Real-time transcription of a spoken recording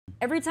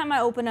every time I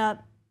open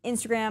up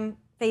Instagram,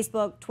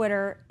 Facebook,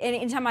 Twitter, and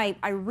anytime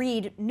I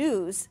read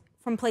news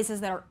from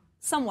places that are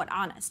somewhat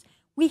honest,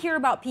 we hear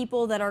about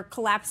people that are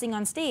collapsing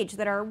on stage,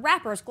 that are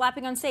rappers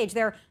collapsing on stage.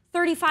 They're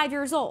 35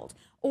 years old,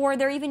 or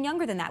they're even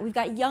younger than that. We've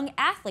got young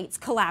athletes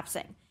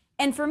collapsing.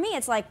 And for me,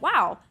 it's like,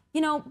 wow,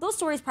 you know, those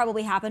stories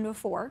probably happened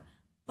before,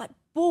 but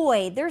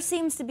boy, there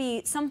seems to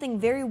be something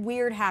very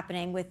weird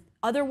happening with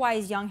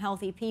otherwise young,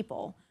 healthy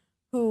people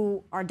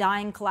who are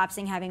dying,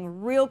 collapsing,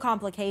 having real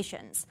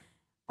complications.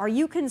 Are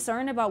you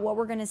concerned about what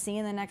we're going to see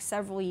in the next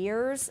several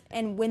years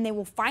and when they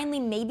will finally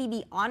maybe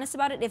be honest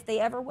about it, if they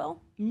ever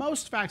will?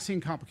 Most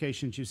vaccine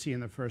complications you see in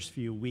the first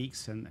few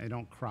weeks and they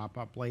don't crop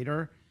up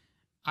later.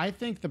 I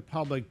think the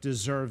public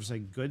deserves a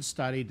good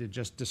study to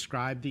just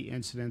describe the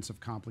incidence of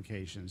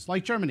complications,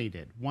 like Germany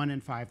did, 1 in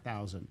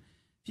 5,000.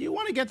 If you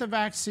want to get the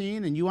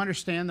vaccine and you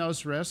understand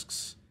those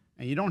risks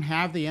and you don't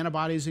have the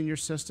antibodies in your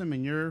system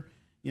and you're,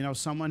 you know,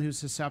 someone who's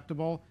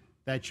susceptible,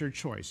 that's your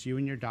choice, you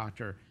and your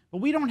doctor. But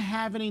we don't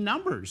have any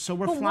numbers, so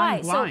we're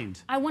flying blind.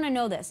 So I want to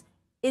know this.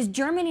 Is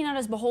Germany not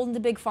as beholden to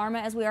Big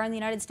Pharma as we are in the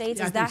United States?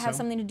 Yeah, Does that have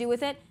something to do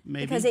with it?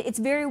 Maybe. Because it's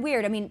very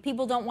weird. I mean,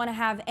 people don't want to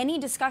have any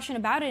discussion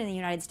about it in the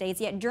United States,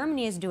 yet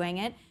Germany is doing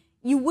it.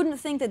 You wouldn't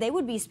think that they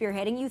would be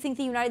spearheading. You think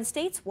the United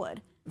States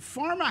would.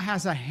 Pharma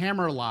has a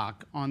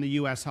hammerlock on the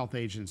U.S. health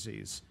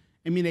agencies.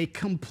 I mean, a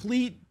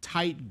complete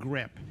tight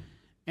grip.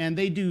 And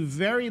they do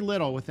very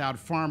little without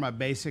Pharma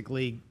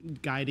basically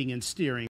guiding and steering.